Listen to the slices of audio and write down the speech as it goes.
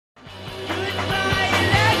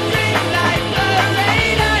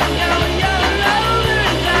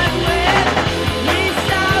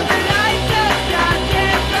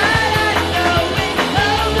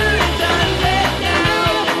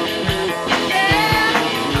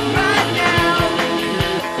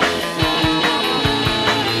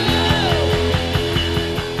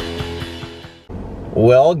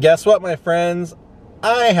Well, guess what, my friends?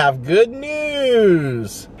 I have good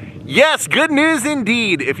news! Yes, good news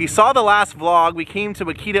indeed! If you saw the last vlog, we came to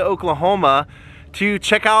Wakita, Oklahoma to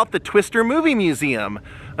check out the Twister Movie Museum.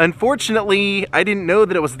 Unfortunately, I didn't know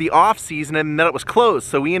that it was the off season and that it was closed,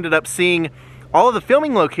 so we ended up seeing all of the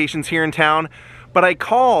filming locations here in town, but I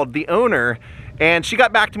called the owner and she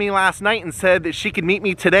got back to me last night and said that she could meet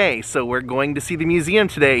me today, so we're going to see the museum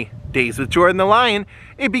today. Daze with Jordan the Lion.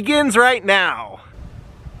 It begins right now.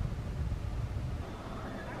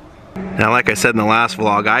 Now, like I said in the last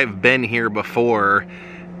vlog, I've been here before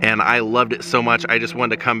and I loved it so much I just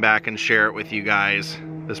wanted to come back and share it with you guys.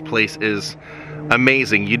 This place is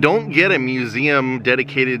amazing. You don't get a museum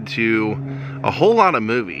dedicated to a whole lot of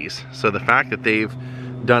movies, so the fact that they've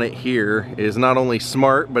done it here is not only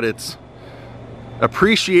smart, but it's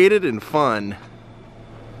appreciated and fun.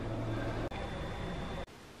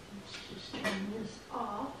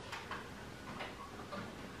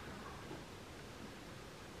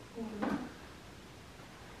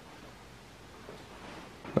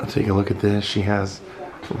 Now take a look at this. She has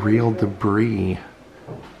real debris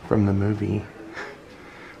from the movie,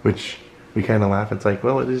 which we kind of laugh. It's like,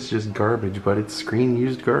 well, it is just garbage, but it's screen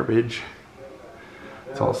used garbage.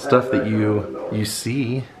 It's all stuff that you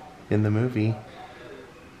see in the movie.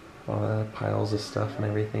 All the piles of stuff and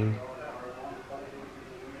everything.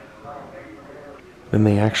 Then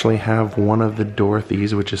they actually have one of the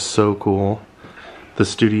Dorothys, which is so cool. The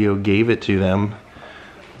studio gave it to them.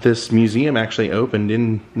 This museum actually opened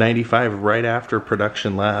in '95, right after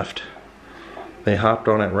production left. They hopped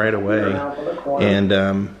on it right away, and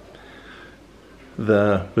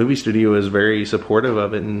the movie studio was very supportive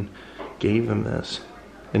of it and gave them this.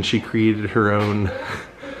 And she created her own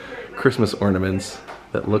Christmas ornaments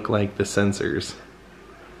that look like the censors.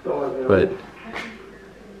 But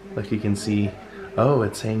like you can see, oh,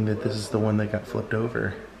 it's saying that this is the one that got flipped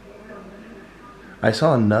over. I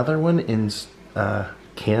saw another one in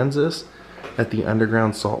Kansas at the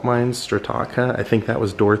underground salt mines, Strataka. I think that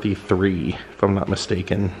was Dorothy 3, if I'm not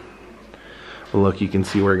mistaken. Look, you can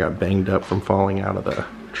see where it got banged up from falling out of the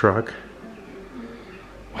truck.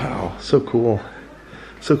 Wow, so cool.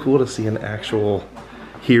 So cool to see an actual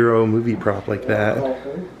hero movie prop like that.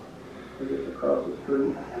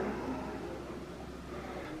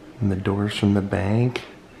 And the doors from the bank,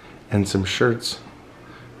 and some shirts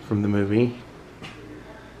from the movie.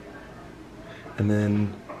 And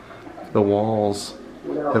then the walls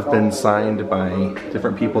have been signed by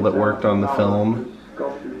different people that worked on the film,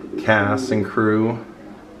 cast and crew.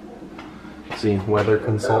 Let's see, weather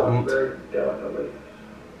consultant.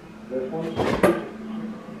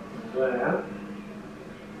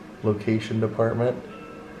 Location department.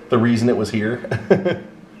 The reason it was here.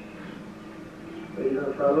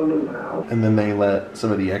 And then they let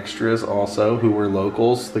some of the extras also, who were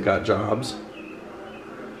locals, that got jobs.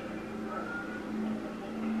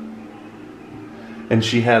 And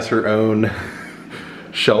she has her own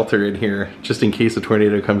shelter in here, just in case a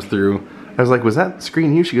tornado comes through. I was like, was that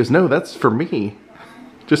screen you? She goes, no, that's for me,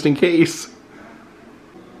 just in case.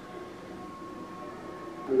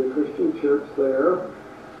 The Christian church there.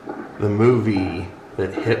 The movie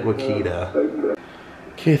that hit Wakita.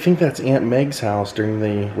 Okay, I think that's Aunt Meg's house during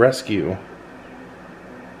the rescue.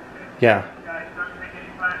 Yeah.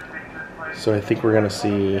 So I think we're gonna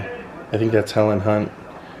see, I think that's Helen Hunt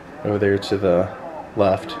over there to the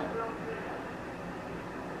left.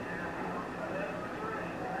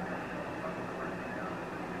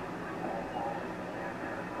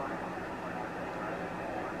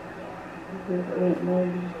 This is Aunt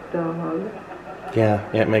Meg's dog. Yeah,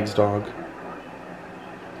 Aunt Meg's dog.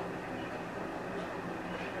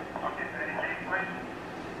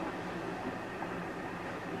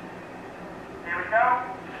 Here we go.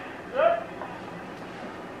 Good.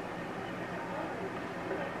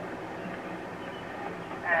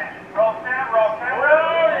 And roll down, roll down.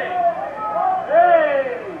 Hey!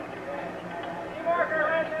 You mark her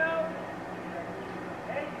right now.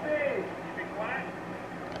 HP. Be quiet.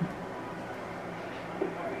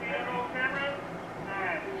 Roll camera.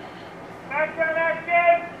 Alright.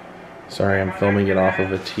 Action. Sorry, I'm filming it off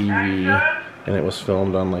of a TV, and it was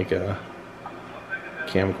filmed on like a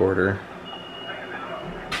camcorder.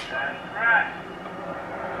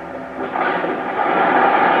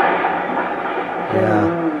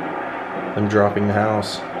 Yeah, I'm dropping the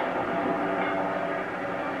house.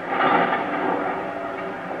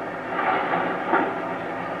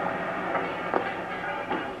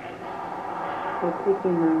 They're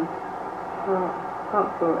taking the top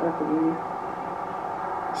floor effigy.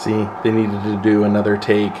 See, they needed to do another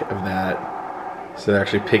take of that. So they're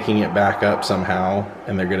actually picking it back up somehow,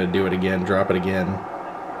 and they're gonna do it again, drop it again.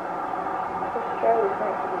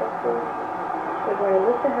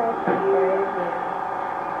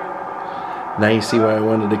 Now you see why I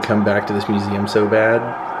wanted to come back to this museum so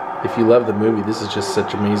bad. If you love the movie, this is just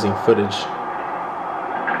such amazing footage.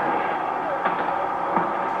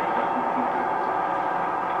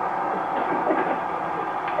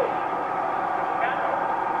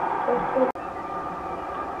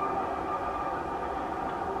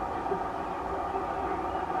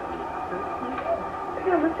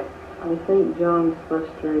 I think John's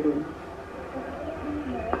frustrated.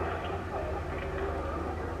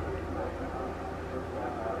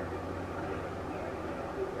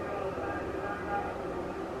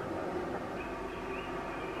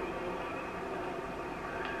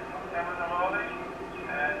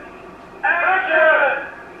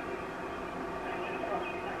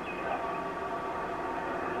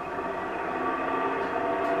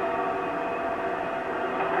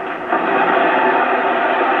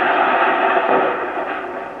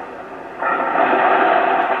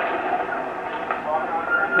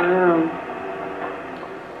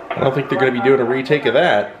 I don't think they're going to be doing a retake of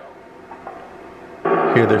that.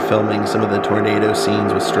 Here they're filming some of the tornado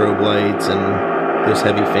scenes with strobe lights and those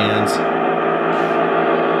heavy fans.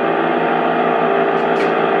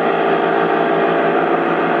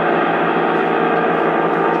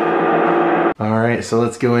 Alright, so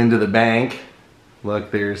let's go into the bank.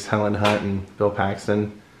 Look, there's Helen Hunt and Bill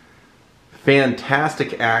Paxton.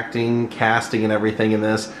 Fantastic acting, casting, and everything in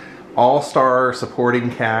this. All-star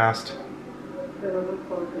supporting cast.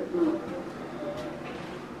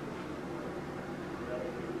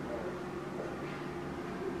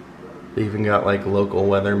 They even got like local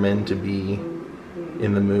weathermen to be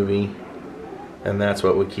in the movie. And that's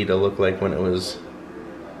what Wakita looked like when it was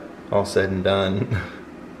all said and done.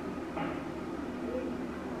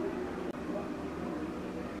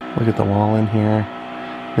 Look at the wall in here.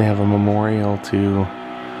 They have a memorial to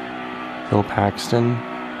Bill Paxton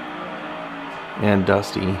and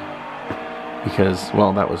Dusty. Because,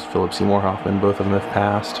 well, that was Philip Seymour Hoffman. Both of them have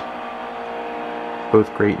passed.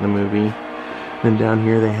 Both great in the movie. Then down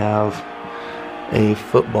here they have a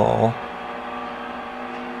football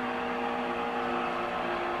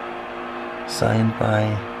signed by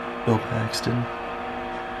Bill Paxton.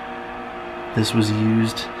 This was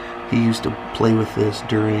used, he used to play with this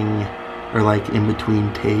during, or like in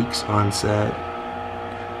between takes on set.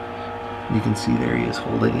 You can see there he is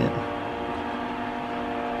holding it.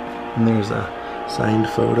 And there's a signed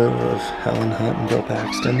photo of Helen Hunt and Bill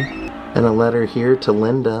Paxton. And a letter here to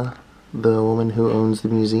Linda, the woman who owns the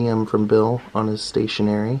museum, from Bill on his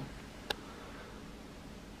stationery.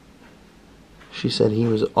 She said he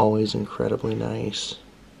was always incredibly nice.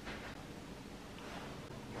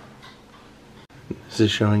 This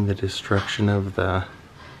is showing the destruction of the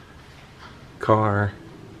car,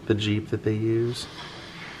 the Jeep that they use.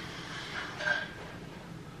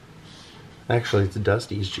 Actually, it's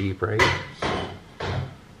Dusty's Jeep, right?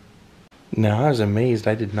 Now, I was amazed.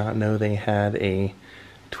 I did not know they had a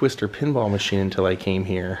Twister pinball machine until I came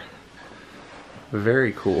here.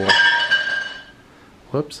 Very cool.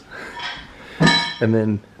 Whoops. And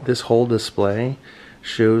then this whole display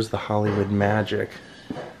shows the Hollywood magic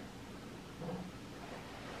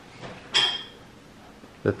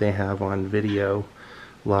that they have on video.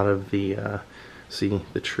 A lot of the, see,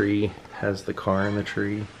 the tree has the car in the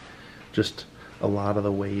tree. Just a lot of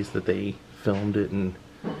the ways that they filmed it and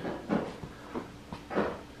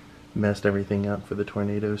messed everything up for the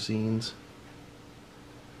tornado scenes.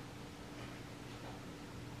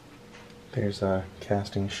 There's a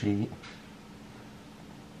casting sheet.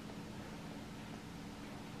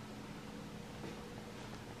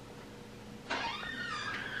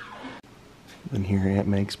 And here Aunt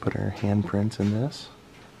Meg's put her handprints in this.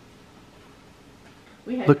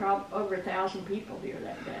 We had over 1,000 people here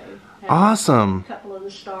that day. Awesome. A couple of the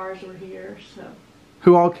stars were here, so.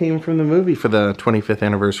 Who all came from the movie for the 25th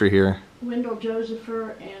anniversary here? Wendell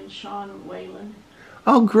Josepher and Sean Whalen.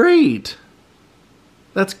 Oh, great.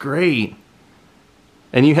 That's great.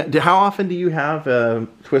 And you how often do you have a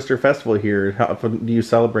Twister Festival here? How often do you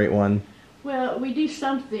celebrate one? Well, we do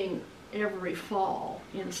something every fall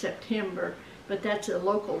in September, but that's a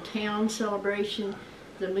local town celebration.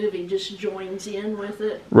 The movie just joins in with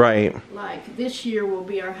it. Right. Like this year will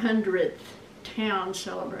be our 100th town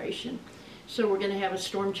celebration. So we're going to have a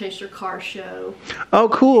Storm Chaser car show. Oh,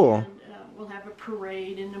 cool. And, we'll have a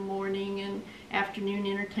parade in the morning and afternoon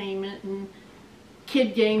entertainment and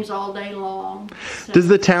kid games all day long. So. Does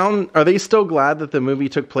the town, are they still glad that the movie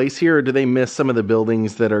took place here, or do they miss some of the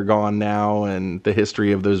buildings that are gone now and the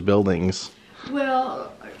history of those buildings?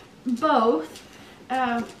 Well, both.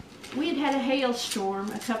 We had had a hailstorm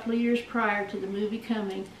a couple of years prior to the movie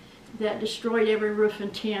coming that destroyed every roof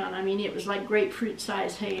in town. I mean, it was like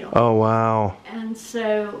grapefruit-sized hail. Oh, wow. And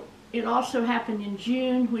so it also happened in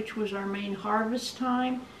June, which was our main harvest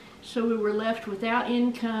time. So we were left without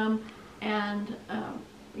income and,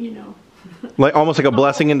 you know. Like almost like a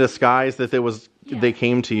blessing in disguise that Yeah. they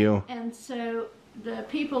came to you. And so the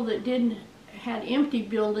people that had empty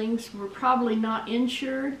buildings were probably not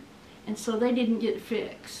insured, and so they didn't get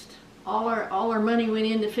fixed. All our money went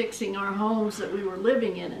into fixing our homes that we were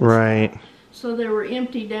living in. Right. So there were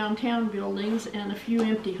empty downtown buildings and a few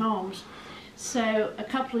empty homes. So a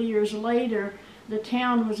couple of years later, the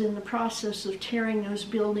town was in the process of tearing those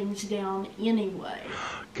buildings down anyway.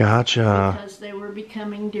 Gotcha. Because they were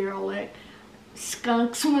becoming derelict.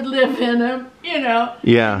 Skunks would live in them, you know,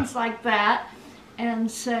 Yeah. things like that. And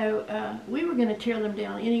so we were going to tear them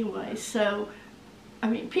down anyway. So, I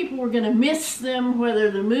mean, people were going to miss them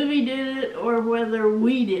whether the movie did it or whether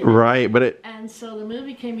we did it. Right, but it... And so the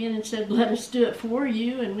movie came in and said, let us do it for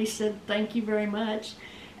you. And we said, thank you very much.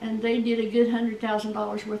 And they did a good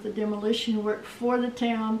 $100,000 worth of demolition work for the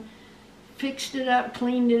town, fixed it up,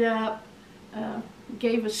 cleaned it up,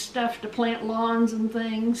 gave us stuff to plant lawns and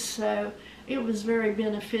things. So it was very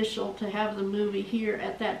beneficial to have the movie here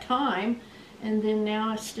at that time. And then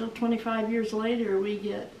now, still 25 years later, we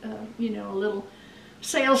get, you know, a little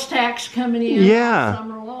sales tax coming in all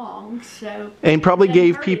summer long. So and probably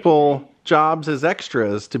gave people jobs as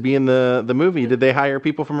extras to be in the movie. Did they hire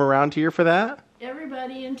people from around here for that?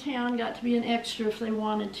 Everybody in town got to be an extra if they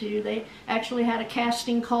wanted to. They actually had a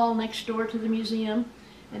casting call next door to the museum,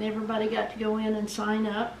 and everybody got to go in and sign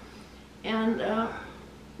up. And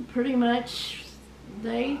pretty much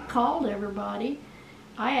they called everybody.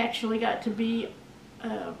 I actually got to be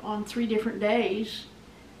on 3 different days,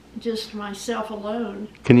 just myself alone.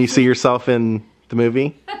 Can you see yourself in the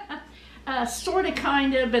movie? Sort of,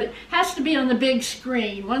 kind of, but it has to be on the big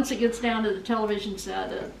screen. Once it gets down to the television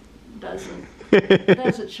set, it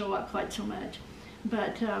doesn't show up quite so much.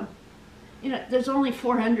 But, you know, there's only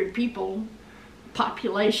 400 people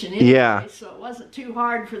population anyway, Yeah. so it wasn't too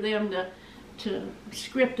hard for them to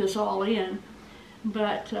script us all in.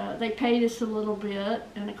 But they paid us a little bit,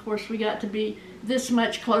 and of course we got to be this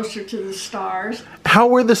much closer to the stars. How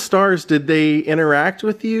were the stars? Did they interact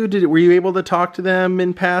with you? Were you able to talk to them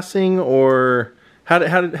in passing, or how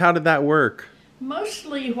did that work?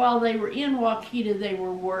 Mostly while they were in Wakita, they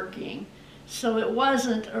were working, so it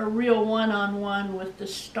wasn't a real one-on-one with the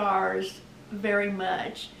stars very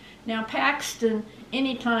much. Now Paxton,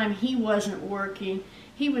 anytime he wasn't working,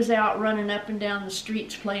 he was out running up and down the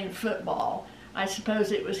streets playing football. I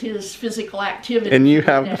suppose it was his physical activity. And you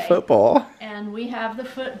have the football. And we have the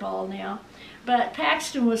football now. But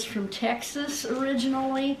Paxton was from Texas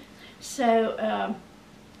originally, so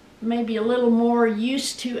maybe a little more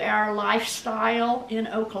used to our lifestyle in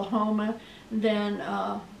Oklahoma than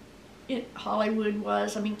Hollywood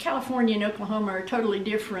was. I mean, California and Oklahoma are totally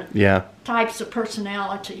different types of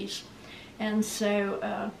personalities. And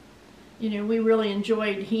so, you know, we really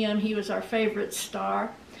enjoyed him. He was our favorite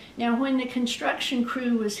star. Now, when the construction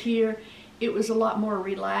crew was here, it was a lot more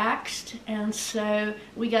relaxed, and so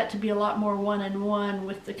we got to be a lot more one-on-one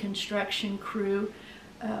with the construction crew.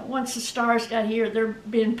 Once the stars got here, they're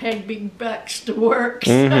being paid big bucks to work,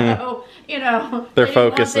 so, you know, they're they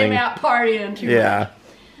focusing. didn't want them out partying too much.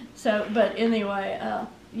 So, but anyway,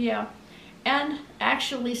 yeah. And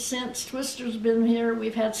actually, since Twister's been here,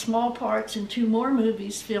 we've had small parts in 2 more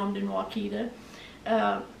movies filmed in Wakita.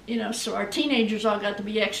 You know, so our teenagers all got to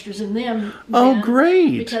be extras in them. Oh,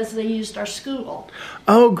 great! Because they used our school.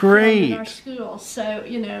 Oh, great! In our school, so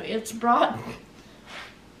you know, it's brought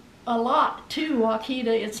a lot to Wakita.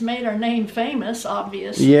 It's made our name famous,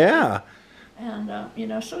 obviously. Yeah. And you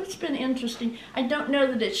know, so it's been interesting. I don't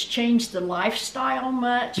know that it's changed the lifestyle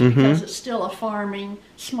much because it's still a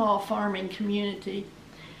small farming community.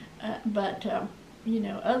 But you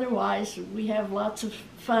know, otherwise we have lots of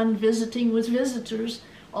fun visiting with visitors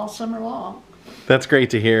all summer long. That's great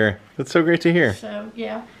to hear. That's so great to hear. So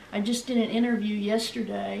yeah, I just did an interview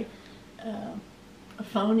yesterday, a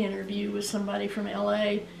phone interview with somebody from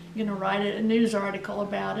LA. Going to write a news article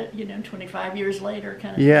about it, you know, 25 years later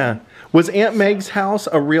kind of thing. Was Aunt Meg's house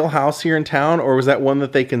a real house here in town, or was that one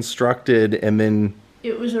that they constructed and then...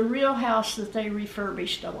 It was a real house that they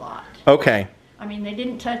refurbished a lot. Okay. I mean, they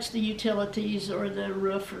didn't touch the utilities or the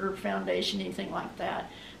roof or foundation, anything like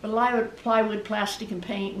that. But a lot of plywood, plastic, and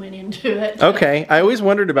paint went into it. Okay, I always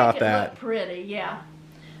wondered about that. It looked pretty, yeah.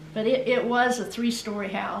 But it was a 3-story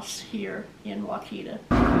house here in Wakita.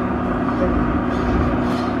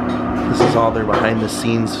 This is all their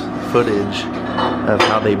behind-the-scenes footage of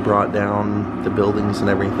how they brought down the buildings and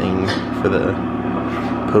everything for the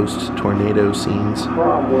post-tornado scenes.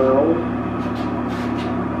 Cromwell.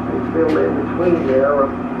 They filled in between there with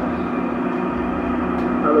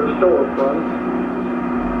other storefronts.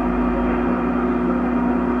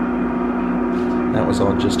 That was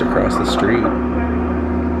all just across the street.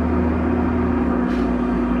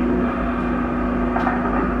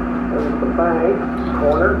 There's the bank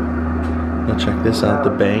corner. Now check this out, the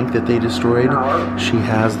bank that they destroyed, she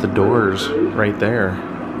has the doors right there.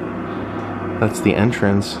 That's the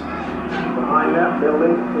entrance. Behind that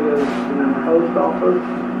building is the post office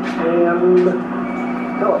and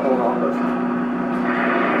telephone office.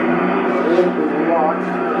 This is locked.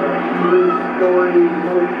 3-story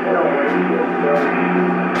motel.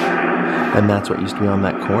 And that's what used to be on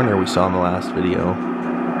that corner we saw in the last video.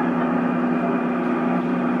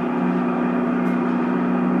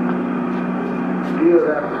 View of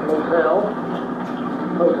that hotel.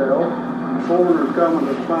 Foreigners coming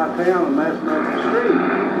to my town and messing up the street.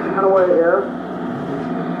 Kind of way here.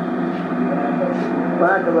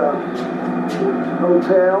 Back of the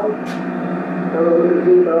hotel. Another little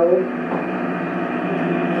depot.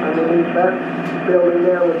 Underneath that building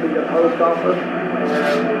there would be the post office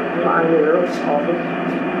and Pioneer office.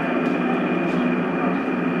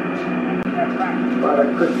 By the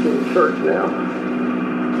Christian church now.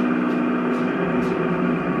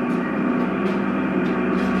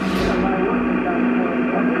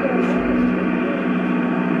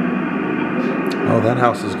 Oh, that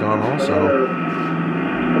house is gone also.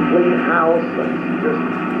 Complete house, that's just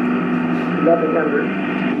nothing under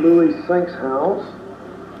Louis Sink's house.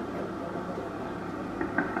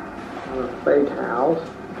 A fake house,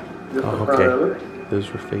 just Oh, the front of okay. it.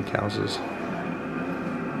 Those were fake houses.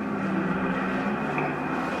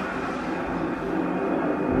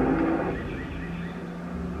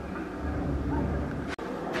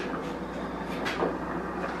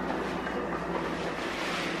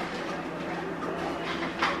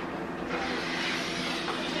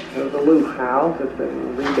 There's the Lou house, it's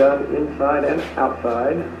been redone inside and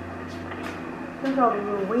outside. There's all these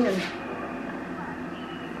little winds.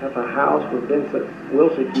 That's a house where Vincent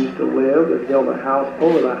Wilsick used to live. They built a house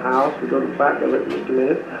over the house. We'll go to the back of it in just a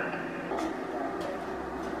minute.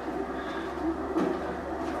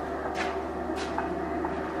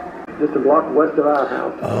 Just a block west of our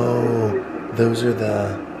house. Oh, those are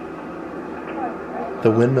the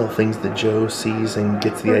windmill things that Joe sees and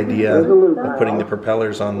gets the idea There's a Lou of putting the house.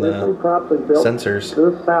 propellers on This one the probably built sensors. to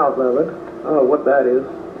the south of it. I don't know what that is.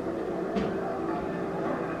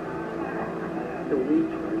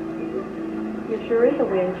 It sure is a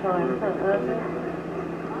wind chime.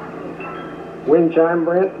 Wind chime,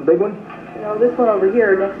 Brent, big one? No, this one over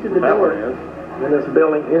here next to the That one door. is. And this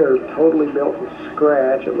building here is totally built from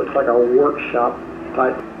scratch. It looks like a workshop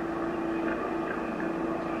type.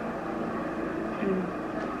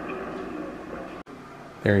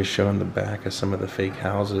 There he's showing the back of some of the fake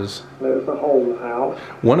houses. There's the whole house.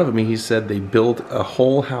 One of them, he said they built a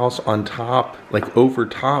whole house on top, like over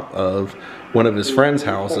top of one of his friend's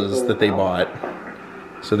houses that they bought.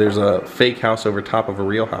 So there's a fake house over top of a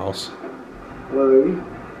real house. Louis.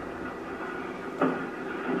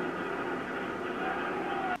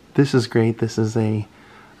 This is great. This is a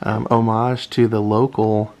homage to the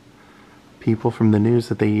local people from the news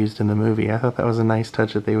that they used in the movie. I thought that was a nice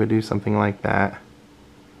touch that they would do something like that.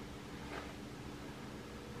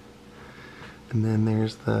 And then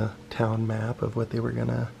there's the town map of what they were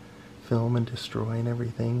gonna film and destroy and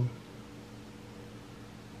everything.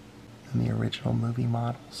 And the original movie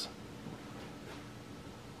models.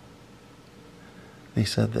 They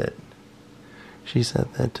said that, she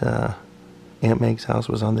said that Aunt Meg's house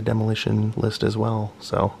was on the demolition list as well,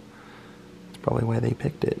 so that's probably why they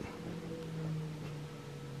picked it.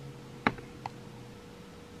 Look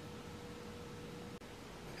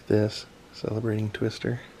at this, celebrating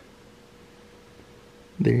Twister.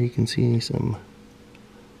 There you can see some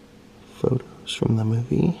photos from the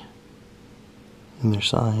movie, and they're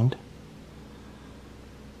signed.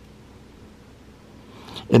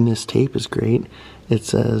 And this tape is great. It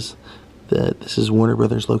says that this is Warner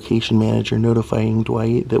Brothers location manager notifying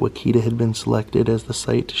Dwight that Wakita had been selected as the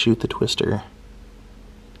site to shoot the Twister.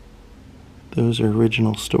 Those are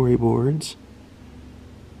original storyboards.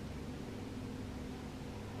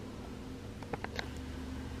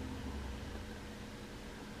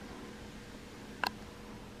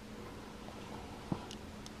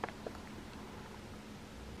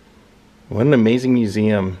 What an amazing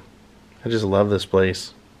museum. I just love this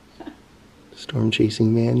place. Storm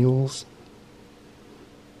chasing manuals.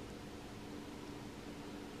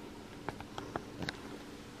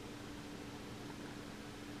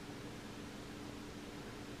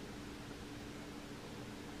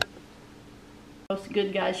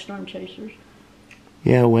 good guy storm chasers.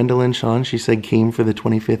 Yeah, Wendell and Sean, she said, came for the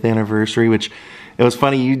 25th anniversary, which it was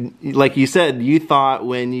funny. You, like you said, you thought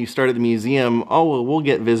when you started the museum, oh, well, we'll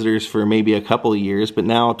get visitors for maybe a couple of years, but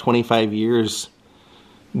now 25 years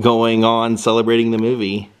going on celebrating the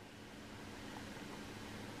movie.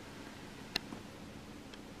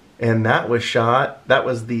 And that was shot, that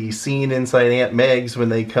was the scene inside Aunt Meg's when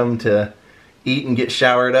they come to eat and get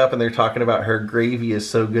showered up and they're talking about her gravy is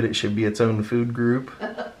so good it should be its own food group.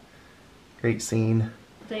 Great scene.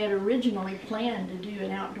 They had originally planned to do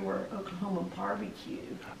an outdoor Oklahoma barbecue.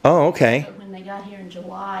 Oh, okay. But when they got here in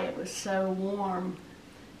July, it was so warm.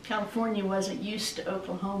 California wasn't used to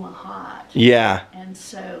Oklahoma hot. Yeah. And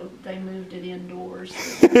so they moved it indoors.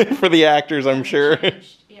 For the actors, I'm sure.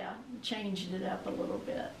 Changed it up a little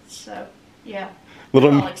bit. So, yeah. Little...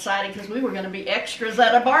 We're all excited because we were going to be extras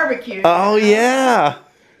at a barbecue. Oh, yeah.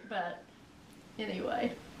 But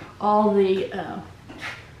anyway, all the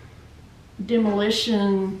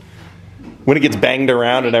demolition. When it gets banged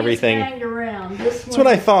around and everything. Banged around. That's what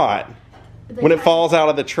I thought. When it falls out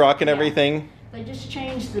of the truck and everything. They just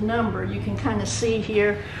changed the number. You can kind of see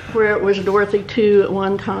here where it was Dorothy 2 at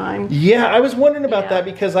one time. Yeah, I was wondering about that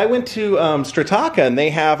because I went to Strataka and they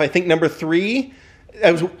have, I think, number 3.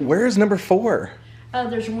 Where's number 4?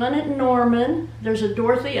 There's one at Norman. There's a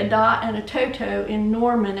Dorothy, a Dot, and a Toto in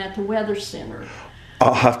Norman at the Weather Center.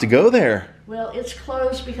 I'll have to go there. Well, it's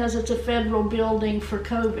closed because it's a federal building for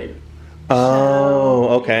COVID. Oh, so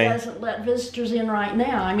okay. It doesn't let visitors in right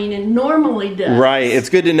now. I mean, it normally does. Right. It's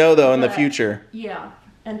good to know, though, in the future. Yeah.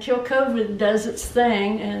 Until COVID does its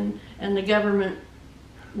thing and the government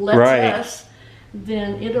lets us,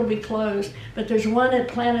 then it'll be closed. But there's one at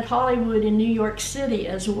Planet Hollywood in New York City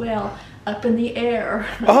as well, up in the air.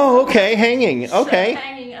 Oh, okay. Hanging. Okay. So,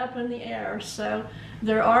 hanging up in the air. So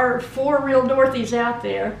there are 4 real Dorothys out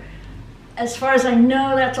there. As far as I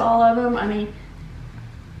know, that's all of them. I mean,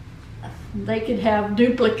 they could have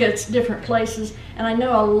duplicates different places. And I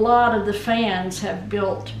know a lot of the fans have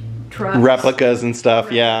built trucks. Replicas and stuff,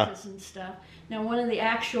 replicas and stuff. Now, one of the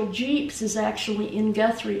actual Jeeps is actually in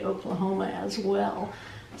Guthrie, Oklahoma as well.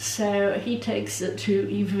 So he takes it to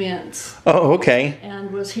events. Oh, okay.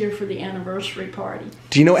 And was here for the anniversary party.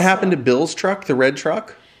 Do you know what happened to Bill's truck, the red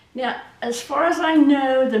truck? Now, as far as I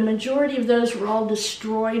know, the majority of those were all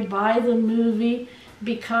destroyed by the movie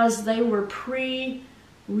because they were pre-release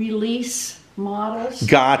models.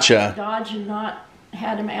 Gotcha. Dodge had not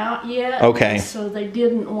had them out yet. Okay. So they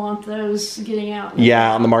didn't want those getting out.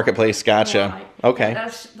 Yeah, on the marketplace. Gotcha. Right. Okay.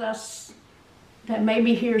 That may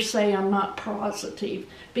be hearsay. I'm not positive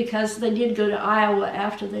because they did go to Iowa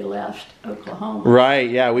after they left Oklahoma. Right.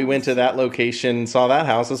 Yeah, we went to that location, saw that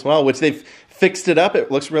house as well, which they've fixed it up. It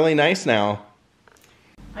looks really nice now.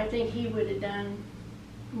 I think he would have done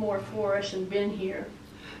more for us and been here.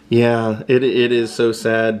 Yeah, it is so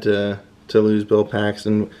sad to lose Bill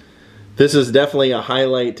Paxton. This is definitely a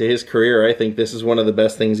highlight to his career. I think this is one of the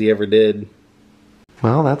best things he ever did.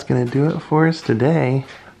 Well, that's going to do it for us today.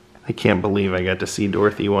 I can't believe I got to see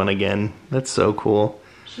Dorothy 1 again. That's so cool.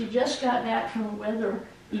 She just got back from a weather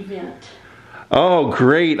event. Oh,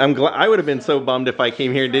 great. I'm glad. I would have been so bummed if I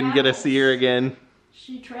came here and didn't get to see her again.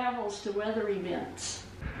 She travels to weather events.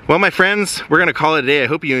 Well, my friends, we're going to call it a day. I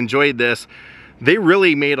hope you enjoyed this. They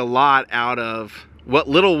really made a lot out of what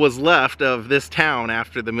little was left of this town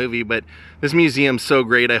after the movie, but this museum's so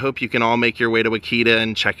great. I hope you can all make your way to Wakita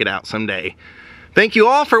and check it out someday. Thank you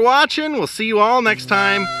all for watching. We'll see you all next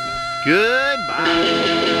time.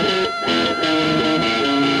 Goodbye.